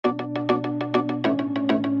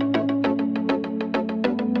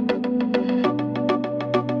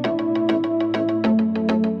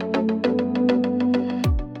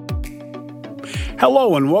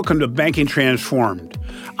Hello and welcome to Banking Transformed.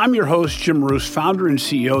 I'm your host, Jim Roos, founder and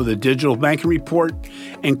CEO of the Digital Banking Report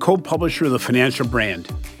and co-publisher of the Financial Brand.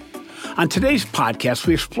 On today's podcast,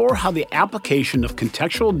 we explore how the application of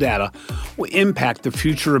contextual data will impact the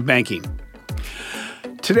future of banking.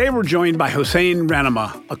 Today, we're joined by Hossein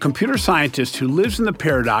Rahnama, a computer scientist who lives in the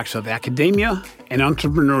paradox of academia and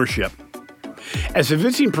entrepreneurship. As a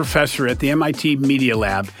visiting professor at the MIT Media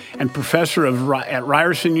Lab and professor at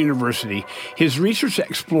Ryerson University, his research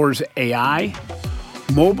explores AI,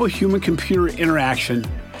 mobile human-computer interaction,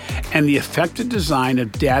 and the effective design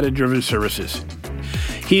of data-driven services.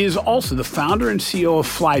 He is also the founder and CEO of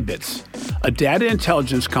Flybits, a data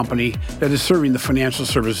intelligence company that is serving the financial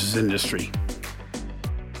services industry.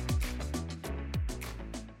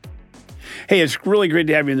 Hey, it's really great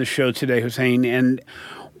to have you on the show today, Hossein, and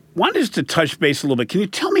wanted us to touch base a little bit. Can you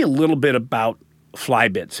tell me a little bit about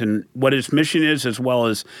Flybits and what its mission is, as well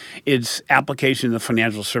as its application in the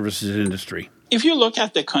financial services industry? If you look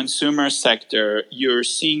at the consumer sector, you're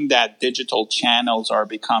seeing that digital channels are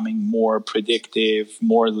becoming more predictive,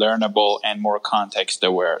 more learnable, and more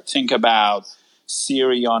context-aware. Think about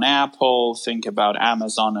Siri on Apple, think about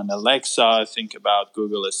Amazon and Alexa, think about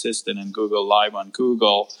Google Assistant and Google Live on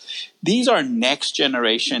Google. These are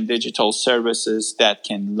next-generation digital services that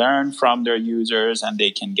can learn from their users and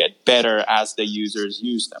they can get better as the users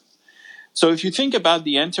use them. So if you think about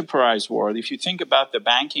the enterprise world, if you think about the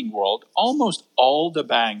banking world, almost all the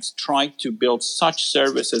banks try to build such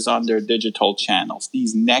services on their digital channels,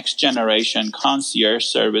 these next generation concierge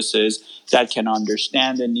services that can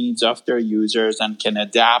understand the needs of their users and can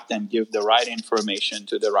adapt and give the right information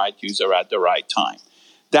to the right user at the right time.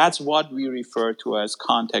 That's what we refer to as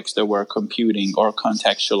context-aware computing or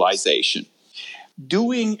contextualization.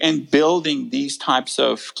 Doing and building these types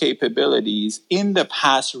of capabilities in the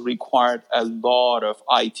past required a lot of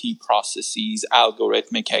IT processes,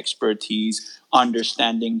 algorithmic expertise,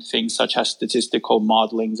 understanding things such as statistical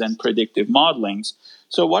modelings and predictive modelings.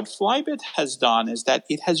 So what Flybit has done is that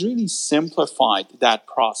it has really simplified that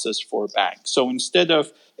process for banks. So instead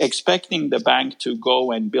of expecting the bank to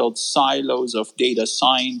go and build silos of data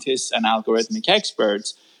scientists and algorithmic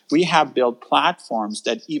experts, we have built platforms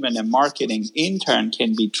that even a marketing intern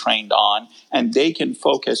can be trained on, and they can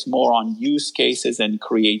focus more on use cases and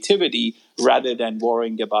creativity rather than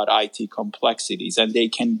worrying about IT complexities. And they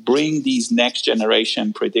can bring these next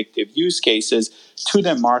generation predictive use cases to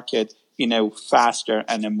the market in a faster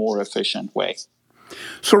and a more efficient way.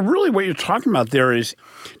 So really what you're talking about there is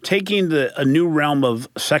taking a new realm of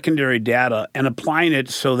secondary data and applying it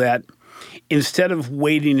so that instead of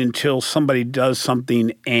waiting until somebody does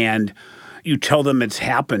something and you tell them it's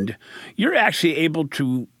happened, you're actually able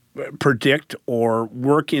to predict or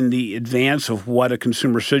work in the advance of what a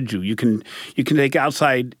consumer should do. You can take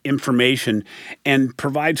outside information and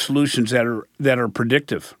provide solutions that are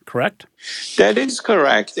predictive, correct? That is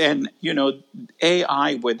correct. And,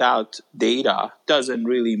 AI without data doesn't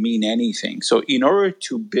really mean anything. So in order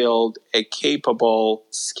to build a capable,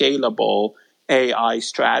 scalable AI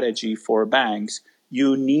strategy for banks,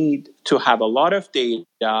 you need to have a lot of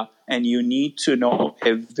data and you need to know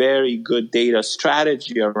a very good data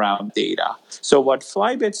strategy around data. So what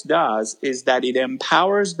Flybits does is that it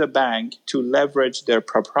empowers the bank to leverage their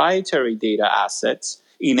proprietary data assets,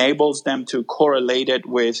 enables them to correlate it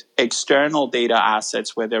with external data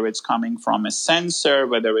assets, whether it's coming from a sensor,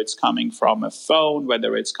 whether it's coming from a phone,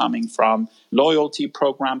 whether it's coming from loyalty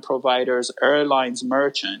program providers, airlines,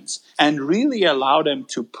 merchants, and really allow them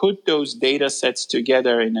to put those data sets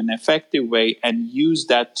together in an effective way and use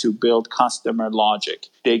that to build customer logic.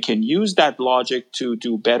 They can use that logic to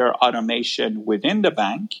do better automation within the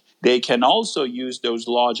bank. They can also use those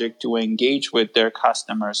logic to engage with their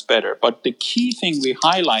customers better. But the key thing we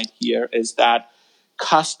highlight here is that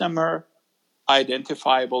customer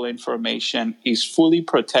identifiable information is fully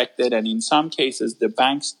protected, and in some cases, the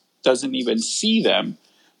banks doesn't even see them.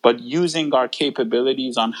 But using our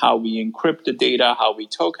capabilities on how we encrypt the data, how we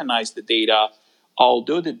tokenize the data,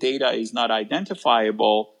 although the data is not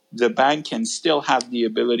identifiable, the bank can still have the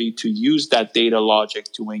ability to use that data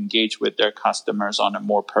logic to engage with their customers on a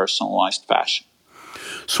more personalized fashion.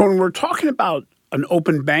 So when we're talking about an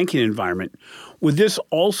open banking environment, would this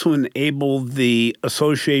also enable the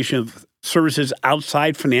association of services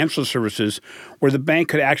outside financial services where the bank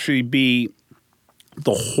could actually be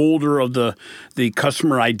the holder of the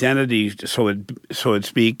customer identity, so to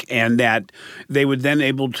speak, and that they would then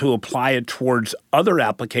able to apply it towards other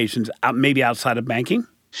applications, maybe outside of banking?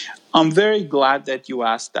 I'm very glad that you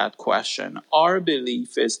asked that question. Our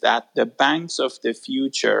belief is that the banks of the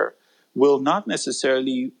future will not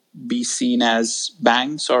necessarily be seen as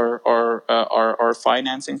banks or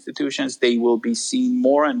finance institutions. They will be seen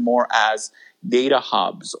more and more as data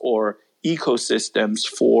hubs or ecosystems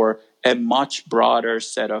for a much broader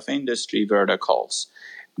set of industry verticals.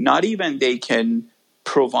 Not even they can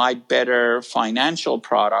provide better financial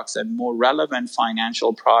products and more relevant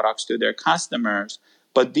financial products to their customers,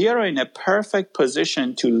 but they are in a perfect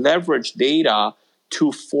position to leverage data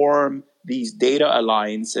to form these data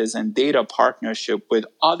alliances and data partnership with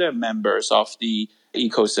other members of the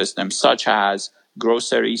ecosystem, such as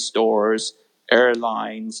grocery stores,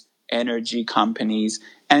 airlines, energy companies,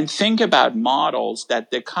 and think about models that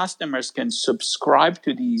the customers can subscribe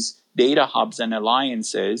to these data hubs and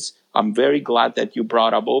alliances. I'm very glad that you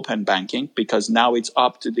brought up open banking, because now it's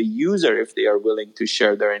up to the user if they are willing to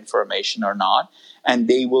share their information or not. And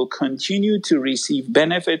they will continue to receive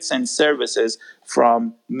benefits and services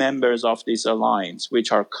from members of this alliance,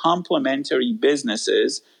 which are complementary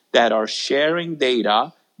businesses that are sharing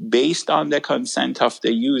data based on the consent of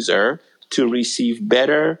the user to receive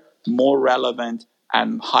better, more relevant,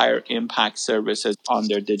 and higher impact services on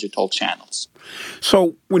their digital channels.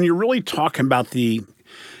 So when you're really talking about the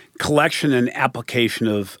collection and application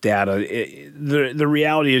of data, the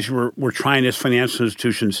reality is we're trying as financial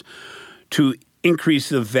institutions to increase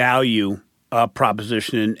the value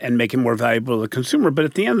proposition and make it more valuable to the consumer. But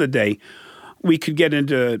at the end of the day, we could get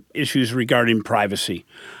into issues regarding privacy.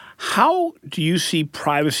 How do you see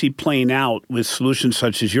privacy playing out with solutions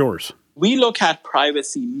such as yours? We look at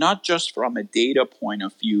privacy not just from a data point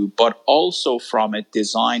of view, but also from a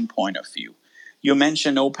design point of view. You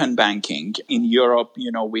mentioned open banking. In Europe,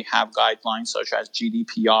 we have guidelines such as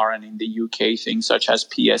GDPR, and in the UK, things such as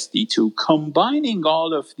PSD2. Combining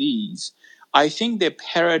all of these, I think the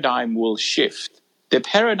paradigm will shift. The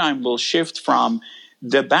paradigm will shift from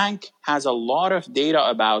the bank has a lot of data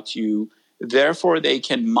about you, therefore they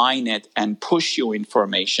can mine it and push you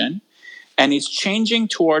information. And it's changing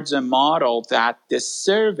towards a model that the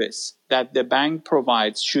service that the bank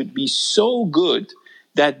provides should be so good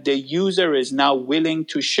that the user is now willing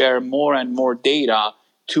to share more and more data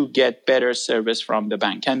to get better service from the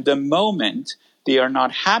bank. And the moment they are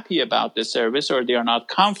not happy about the service or they are not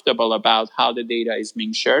comfortable about how the data is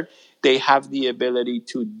being shared, they have the ability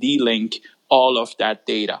to delink all of that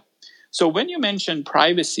data. So when you mention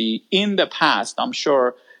privacy in the past, I'm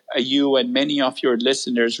sure you and many of your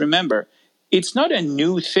listeners remember, it's not a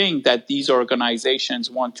new thing that these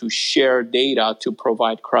organizations want to share data to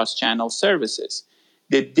provide cross-channel services.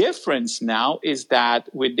 The difference now is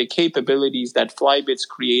that with the capabilities that Flybits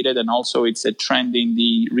created, and also it's a trend in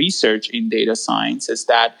the research in data science, is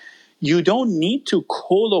that you don't need to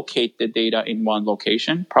co-locate the data in one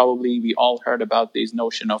location. Probably we all heard about this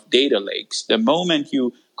notion of data lakes. The moment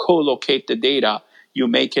you co-locate the data, you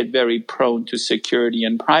make it very prone to security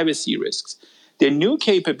and privacy risks. The new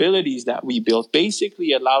capabilities that we built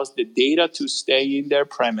basically allows the data to stay in their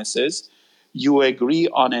premises. You agree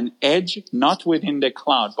on an edge, not within the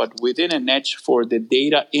cloud, but within an edge for the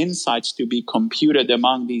data insights to be computed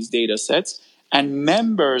among these data sets. And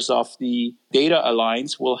members of the data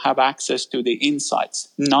alliance will have access to the insights,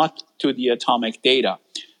 not to the atomic data.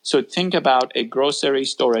 So think about a grocery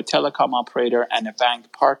store, a telecom operator, and a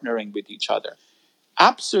bank partnering with each other.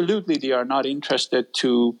 Absolutely, they are not interested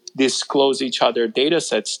to disclose each other data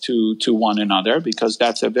sets to one another, because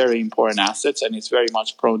that's a very important asset and it's very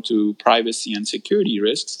much prone to privacy and security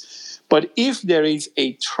risks. But if there is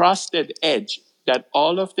a trusted edge that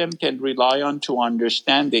all of them can rely on to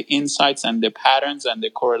understand the insights and the patterns and the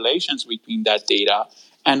correlations between that data,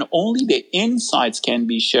 and only the insights can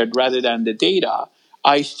be shared rather than the data,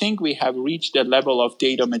 I think we have reached a level of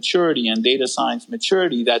data maturity and data science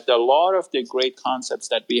maturity that a lot of the great concepts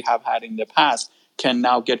that we have had in the past can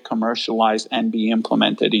now get commercialized and be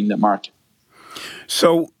implemented in the market.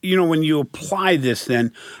 So, when you apply this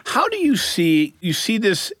then, how do you see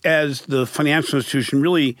this as the financial institution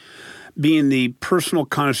really being the personal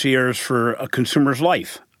concierge for a consumer's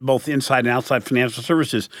life, both inside and outside financial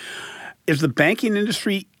services? Is the banking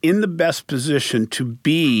industry in the best position to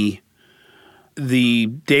be the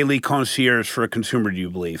daily concierge for a consumer, do you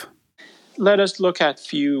believe? Let us look at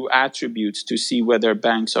few attributes to see whether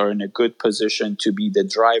banks are in a good position to be the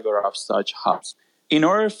driver of such hubs. In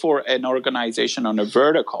order for an organization on a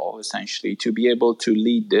vertical, essentially, to be able to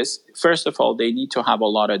lead this, first of all, they need to have a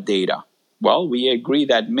lot of data. Well, we agree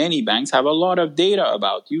that many banks have a lot of data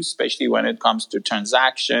about you, especially when it comes to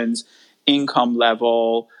transactions, income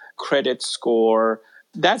level, credit score.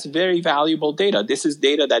 That's very valuable data. This is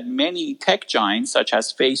data that many tech giants such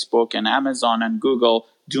as Facebook and Amazon and Google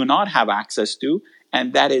do not have access to.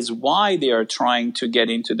 And that is why they are trying to get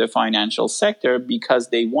into the financial sector, because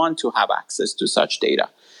they want to have access to such data.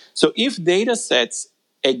 So if data sets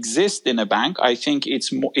exist in a bank, I think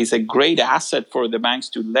it's a great asset for the banks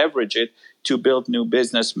to leverage it to build new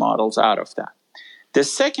business models out of that. The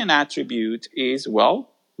second attribute is,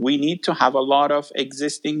 we need to have a lot of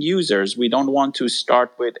existing users. We don't want to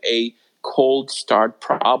start with a cold start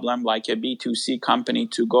problem like a B2C company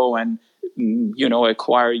to go and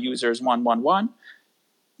acquire users one.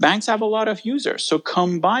 Banks have a lot of users. So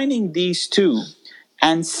combining these two,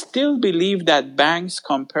 and still believe that banks,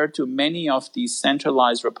 compared to many of these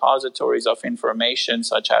centralized repositories of information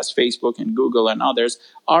such as Facebook and Google and others,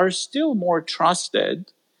 are still more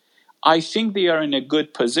trusted, I think they are in a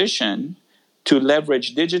good position to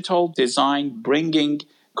leverage digital design, bringing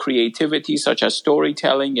creativity such as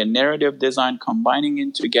storytelling and narrative design, combining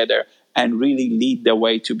it together, and really lead the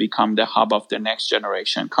way to become the hub of the next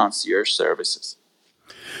generation concierge services.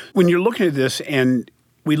 When you're looking at this, and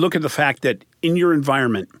we look at the fact that in your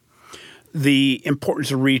environment, the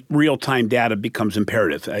importance of real-time data becomes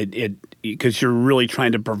imperative, because you're really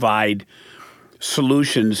trying to provide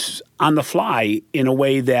solutions on the fly in a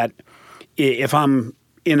way that if I'm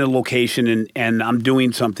in a location and I'm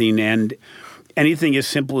doing something and anything as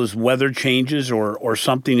simple as weather changes or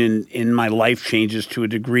something in my life changes to a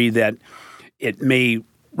degree that it may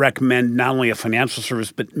recommend not only a financial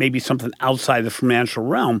service, but maybe something outside the financial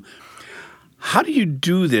realm. How do you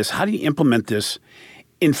do this? How do you implement this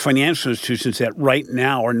in financial institutions that right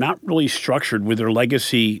now are not really structured with their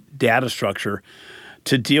legacy data structure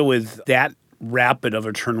to deal with that rapid of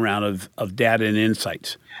a turnaround of data and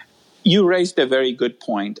insights? You raised a very good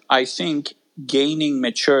point. I think gaining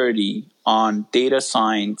maturity on data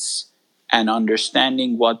science and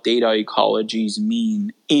understanding what data ecologies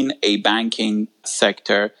mean in a banking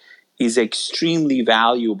sector is extremely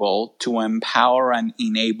valuable to empower and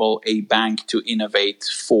enable a bank to innovate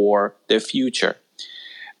for the future.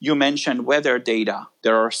 You mentioned weather data.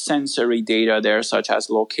 There are sensory data there, such as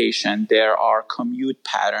location. There are commute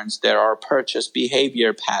patterns. There are purchase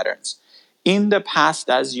behavior patterns. In the past,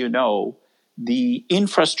 as you know, the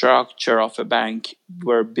infrastructure of a bank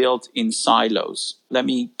were built in silos. Let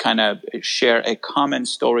me kind of share a common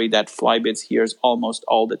story that Flybits hears almost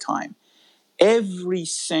all the time. Every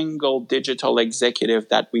single digital executive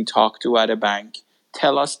that we talk to at a bank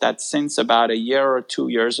tell us that since about a year or 2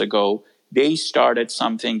 years ago, they started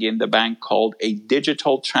something in the bank called a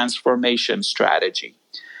digital transformation strategy.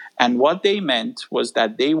 And what they meant was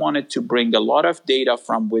that they wanted to bring a lot of data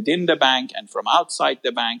from within the bank and from outside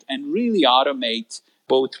the bank and really automate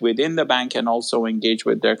both within the bank and also engage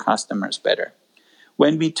with their customers better.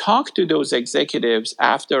 When we talk to those executives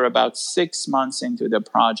after about 6 months into the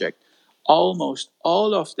project, almost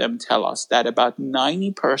all of them tell us that about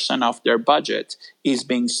 90% of their budget is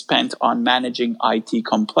being spent on managing IT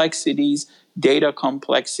complexities, data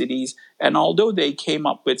complexities, and although they came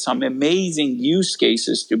up with some amazing use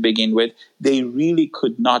cases to begin with, they really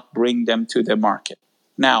could not bring them to the market.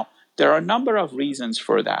 Now, there are a number of reasons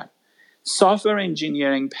for that. Software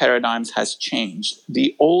engineering paradigms has changed.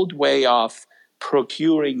 The old way of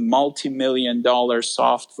procuring multi-million-dollar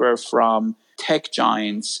software from tech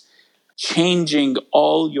giants, changing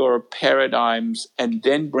all your paradigms and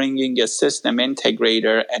then bringing a system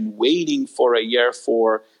integrator and waiting for a year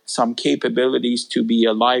for some capabilities to be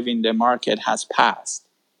alive in the market has passed.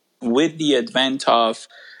 With the advent of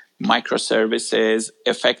microservices,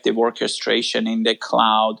 effective orchestration in the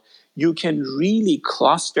cloud, you can really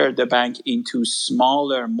cluster the bank into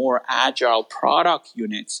smaller, more agile product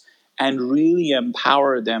units and really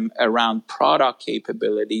empower them around product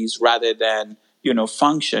capabilities rather than,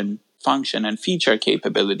 function and feature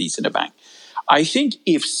capabilities in a bank. I think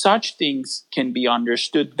if such things can be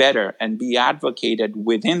understood better and be advocated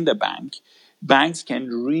within the bank, banks can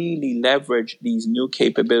really leverage these new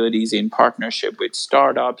capabilities in partnership with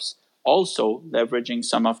startups, also leveraging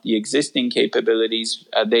some of the existing capabilities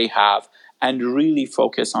they have, and really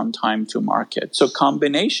focus on time to market. So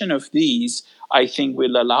combination of these, I think,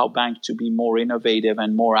 will allow banks to be more innovative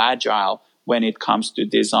and more agile when it comes to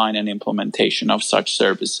design and implementation of such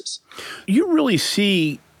services. You really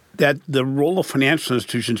see that the role of financial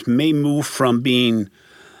institutions may move from being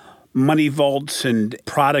money vaults and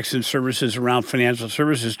products and services around financial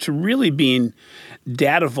services to really being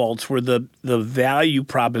data vaults where the value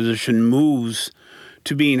proposition moves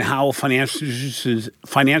to being how financial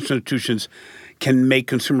institutions can make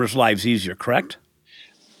consumers' lives easier, correct?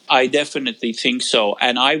 I definitely think so.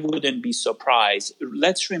 And I wouldn't be surprised.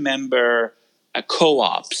 Let's remember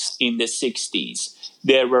co-ops in the 60s.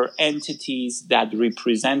 There were entities that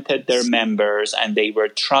represented their members and they were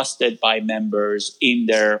trusted by members in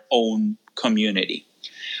their own community.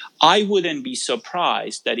 I wouldn't be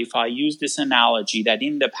surprised that if I use this analogy that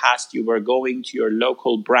in the past you were going to your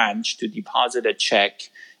local branch to deposit a check,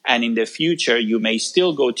 and in the future you may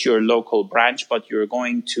still go to your local branch, but you're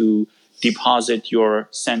going to deposit your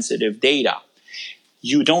sensitive data.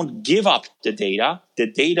 You don't give up the data. The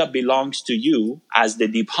data belongs to you as the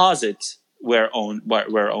deposits were owned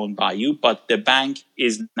by you, but the bank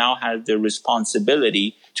now has the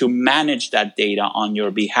responsibility to manage that data on your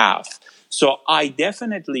behalf. So I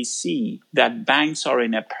definitely see that banks are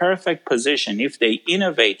in a perfect position. If they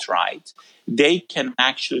innovate right, they can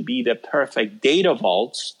actually be the perfect data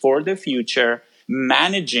vaults for the future,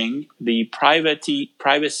 managing the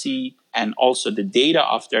privacy and also the data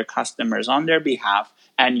of their customers on their behalf,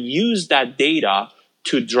 and use that data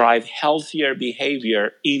to drive healthier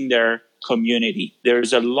behavior in their community.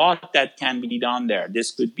 There's a lot that can be done there.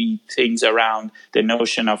 This could be things around the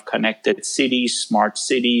notion of connected cities, smart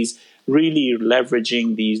cities, really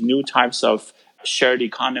leveraging these new types of shared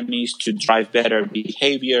economies to drive better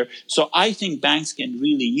behavior. So I think banks can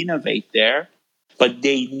really innovate there, but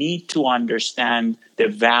they need to understand the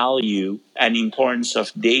value and importance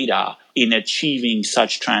of data in achieving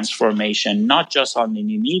such transformation, not just on an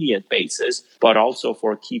immediate basis, but also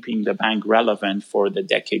for keeping the bank relevant for the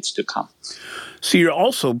decades to come. So you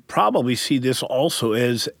also probably see this also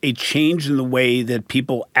as a change in the way that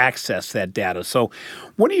people access that data. So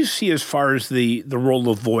what do you see as far as the role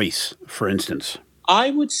of voice, for instance?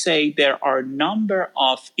 I would say there are a number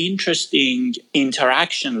of interesting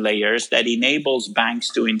interaction layers that enables banks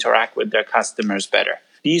to interact with their customers better.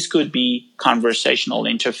 These could be conversational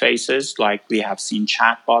interfaces, like we have seen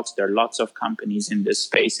chatbots. There are lots of companies in this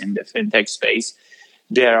space, in the fintech space.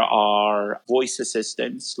 There are voice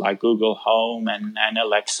assistants like Google Home and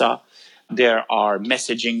Alexa. There are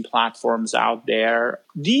messaging platforms out there.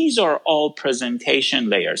 These are all presentation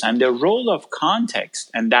layers. And the role of context,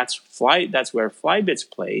 and that's where Flybits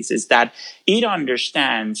plays, is that it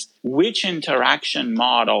understands which interaction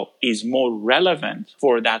model is more relevant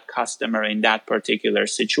for that customer in that particular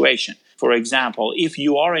situation. For example, if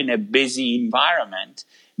you are in a busy environment,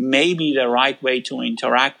 maybe the right way to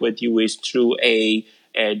interact with you is through a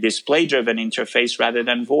display-driven interface rather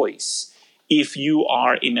than voice. If you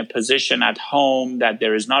are in a position at home that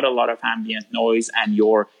there is not a lot of ambient noise and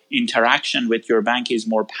your interaction with your bank is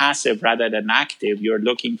more passive rather than active, you're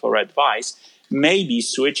looking for advice, maybe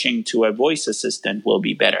switching to a voice assistant will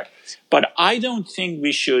be better. But I don't think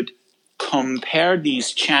we should compare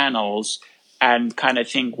these channels and kind of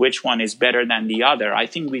think which one is better than the other. I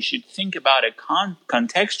think we should think about a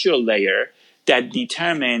contextual layer that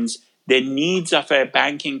determines the needs of a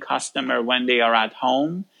banking customer when they are at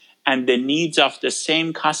home and the needs of the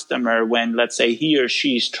same customer when, let's say, he or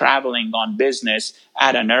she is traveling on business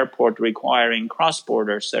at an airport requiring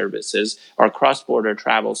cross-border services or cross-border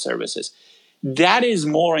travel services. That is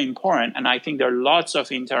more important, and I think there are lots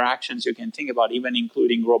of interactions you can think about, even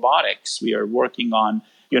including robotics. We are working on,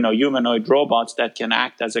 humanoid robots that can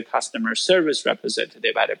act as a customer service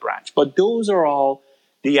representative at a branch. But those are all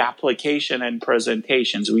the application and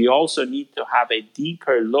presentations. We also need to have a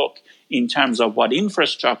deeper look in terms of what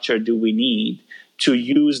infrastructure do we need to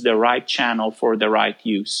use the right channel for the right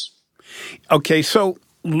use. Okay, so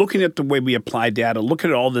looking at the way we apply data, look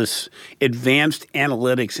at all this advanced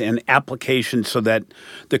analytics and application so that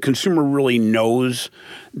the consumer really knows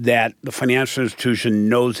that the financial institution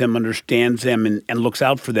knows them, understands them, and looks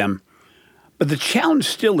out for them. But the challenge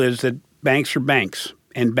still is that banks are banks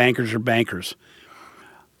and bankers are bankers.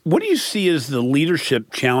 What do you see as the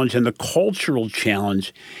leadership challenge and the cultural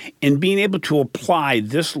challenge in being able to apply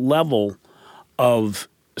this level of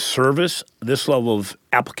service, this level of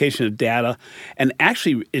application of data, and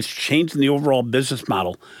actually it's changing the overall business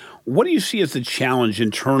model? What do you see as the challenge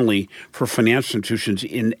internally for financial institutions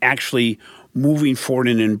in actually moving forward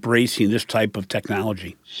and embracing this type of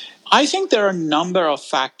technology? I think there are a number of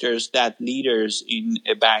factors that leaders in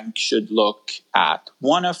a bank should look at.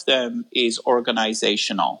 One of them is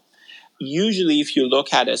organizational. Usually, if you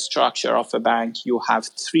look at a structure of a bank, you have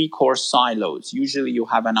three core silos. Usually, you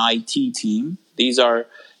have an IT team. These are,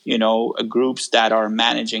 groups that are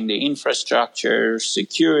managing the infrastructure,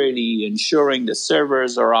 security, ensuring the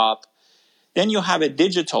servers are up. Then you have a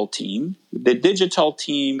digital team. The digital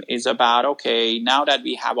team is about, okay, now that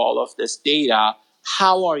we have all of this data,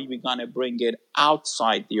 how are we going to bring it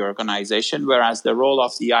outside the organization? Whereas the role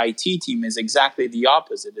of the IT team is exactly the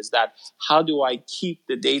opposite, is that how do I keep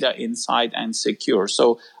the data inside and secure?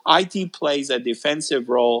 So IT plays a defensive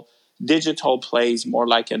role. digital plays more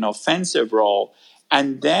like an offensive role.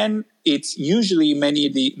 And then it's usually many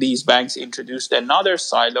of these banks introduced another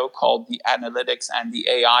silo called the analytics and the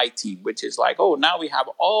AI team, which is like, oh, now we have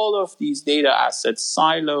all of these data assets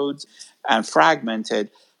siloed and fragmented.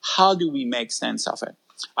 How do we make sense of it?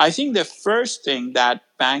 I think the first thing that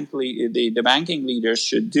the banking leaders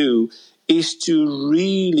should do is to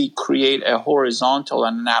really create a horizontal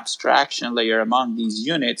and an abstraction layer among these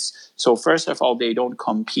units. So first of all, they don't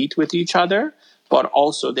compete with each other, but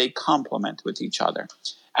also they complement with each other.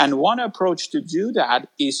 And one approach to do that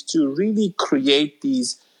is to really create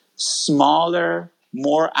these smaller,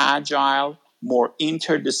 more agile, more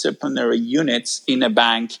interdisciplinary units in a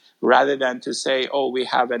bank rather than to say, oh, we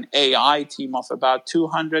have an AI team of about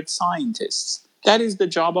 200 scientists. That is the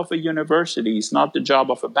job of a university. It's not the job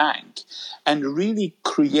of a bank. And really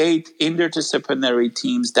create interdisciplinary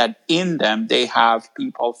teams that in them they have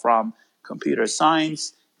people from computer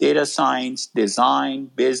science, data science, design,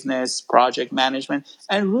 business, project management,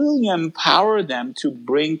 and really empower them to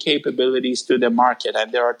bring capabilities to the market.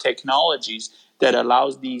 And there are technologies that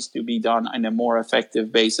allows these to be done on a more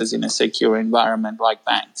effective basis in a secure environment like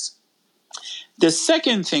banks. The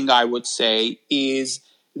second thing I would say is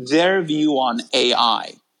their view on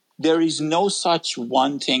AI. There is no such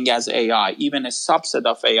one thing as AI, even a subset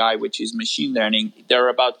of AI, which is machine learning. There are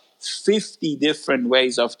about 50 different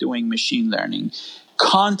ways of doing machine learning.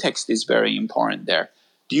 Context is very important there.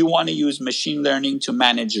 Do you want to use machine learning to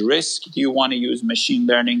manage risk? Do you want to use machine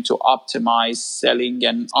learning to optimize selling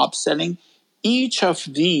and upselling? Each of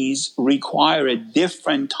these require a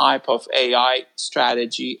different type of AI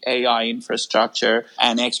strategy, AI infrastructure,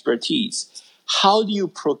 and expertise. How do you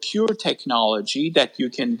procure technology that you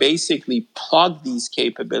can basically plug these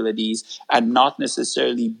capabilities and not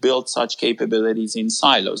necessarily build such capabilities in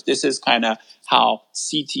silos? This is kind of how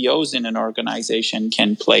CTOs in an organization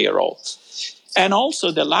can play a role. And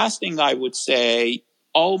also the last thing I would say,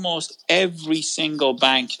 almost every single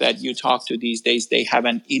bank that you talk to these days, they have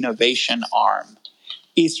an innovation arm.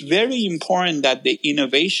 It's very important that the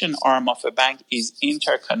innovation arm of a bank is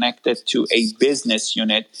interconnected to a business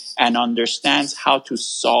unit and understands how to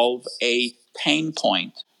solve a pain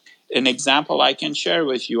point. An example I can share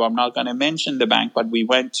with you, I'm not going to mention the bank, but we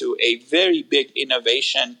went to a very big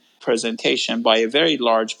innovation presentation by a very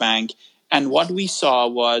large bank. And what we saw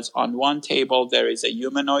was on one table, there is a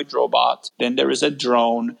humanoid robot, then there is a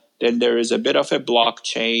drone, then there is a bit of a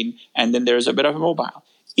blockchain, and then there is a bit of a mobile.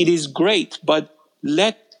 It is great, but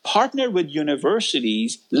let partner with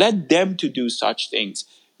universities, let them to do such things.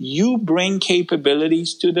 You bring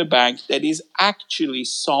capabilities to the bank that is actually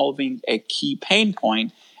solving a key pain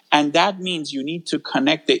point. And that means you need to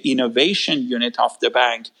connect the innovation unit of the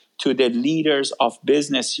bank to the leaders of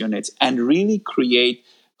business units and really create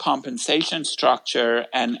compensation structure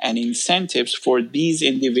and incentives for these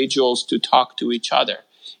individuals to talk to each other.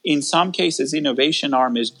 In some cases, innovation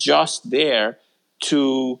arm is just there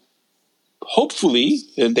to hopefully,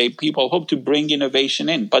 people hope to bring innovation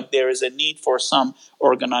in, but there is a need for some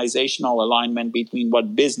organizational alignment between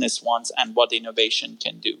what business wants and what innovation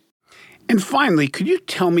can do. And finally, could you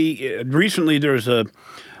tell me, recently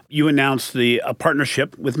you announced a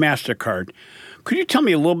partnership with MasterCard. Could you tell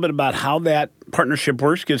me a little bit about how that partnership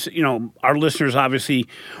works? Because, our listeners obviously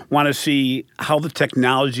want to see how the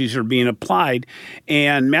technologies are being applied.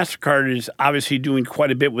 And MasterCard is obviously doing quite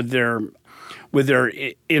a bit with their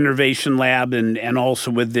innovation lab and also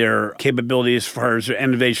with their capability as far as their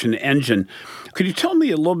innovation engine. Could you talk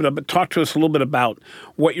to us a little bit about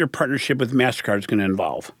what your partnership with MasterCard is going to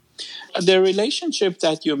involve? The relationship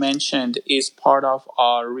that you mentioned is part of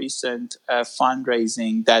our recent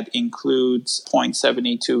fundraising that includes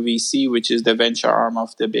Point72 VC, which is the venture arm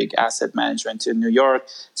of the big asset management in New York,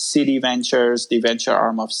 Citi Ventures, the venture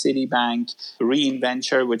arm of Citibank,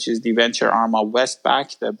 Reinventure, which is the venture arm of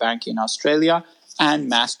Westpac, the bank in Australia,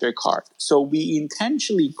 and MasterCard. So we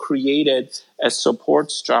intentionally created a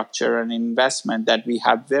support structure and investment that we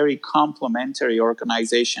have very complementary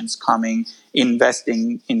organizations coming,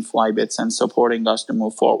 investing in Flybits and supporting us to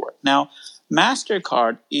move forward. Now,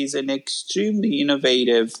 MasterCard is an extremely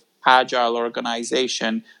innovative, agile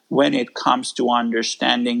organization when it comes to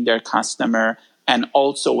understanding their customer and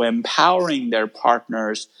also empowering their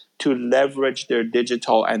partners to leverage their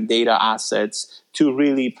digital and data assets to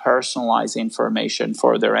really personalize information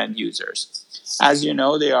for their end users. As you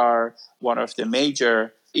know, they are one of the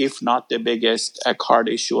major, if not the biggest, card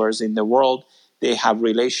issuers in the world. They have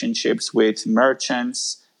relationships with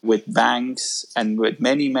merchants, with banks, and with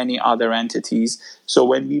many, many other entities. So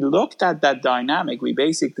when we looked at that dynamic, we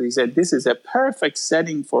basically said this is a perfect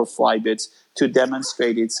setting for Flybits to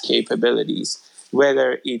demonstrate its capabilities.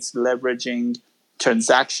 whether it's leveraging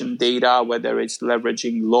transaction data, whether it's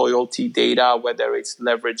leveraging loyalty data, whether it's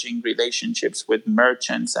leveraging relationships with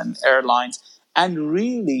merchants and airlines, and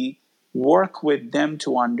really work with them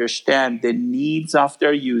to understand the needs of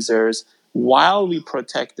their users while we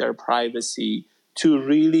protect their privacy to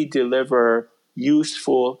really deliver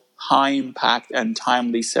useful, high impact, and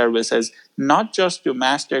timely services, not just to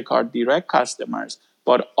MasterCard direct customers,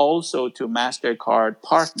 but also to MasterCard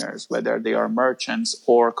partners, whether they are merchants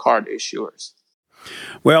or card issuers.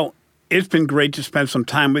 Well, it's been great to spend some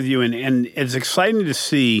time with you, and it's exciting to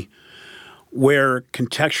see where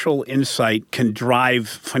contextual insight can drive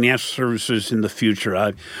financial services in the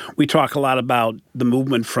future. We talk a lot about the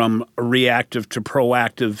movement from reactive to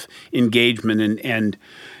proactive engagement, and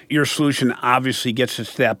your solution obviously gets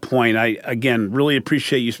us to that point. I, again, really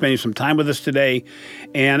appreciate you spending some time with us today.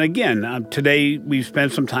 And again, today we've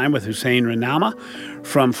spent some time with Hossein Rahnama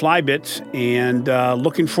from Flybits, and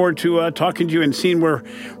looking forward to talking to you and seeing where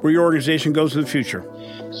your organization goes in the future.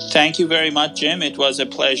 Thank you very much, Jim. It was a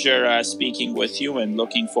pleasure speaking with you, and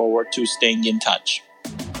looking forward to staying in touch.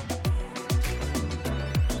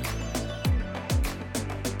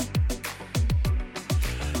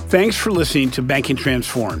 Thanks for listening to Banking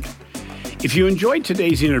Transformed. If you enjoyed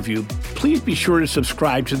today's interview, please be sure to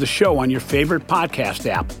subscribe to the show on your favorite podcast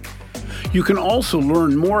app. You can also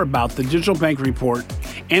learn more about the Digital Bank Report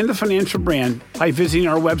and the financial brand by visiting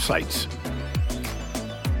our websites.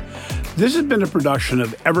 This has been a production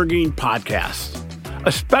of Evergreen Podcasts.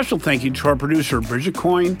 A special thank you to our producer, Bridget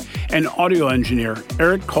Coyne, and audio engineer,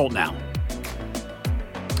 Eric Koltnow.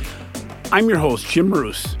 I'm your host, Jim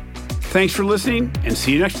Roos. Thanks for listening, and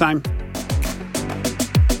see you next time.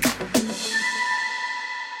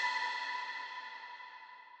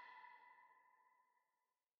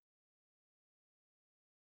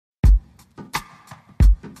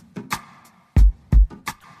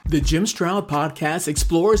 The Jim Stroud Podcast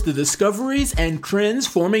explores the discoveries and trends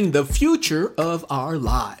forming the future of our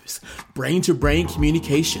lives. Brain-to-brain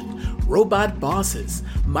communication, robot bosses,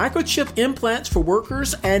 microchip implants for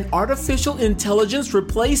workers, and artificial intelligence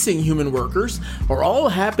replacing human workers are all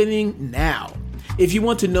happening now. If you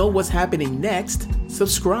want to know what's happening next,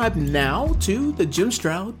 subscribe now to the Jim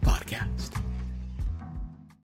Stroud Podcast.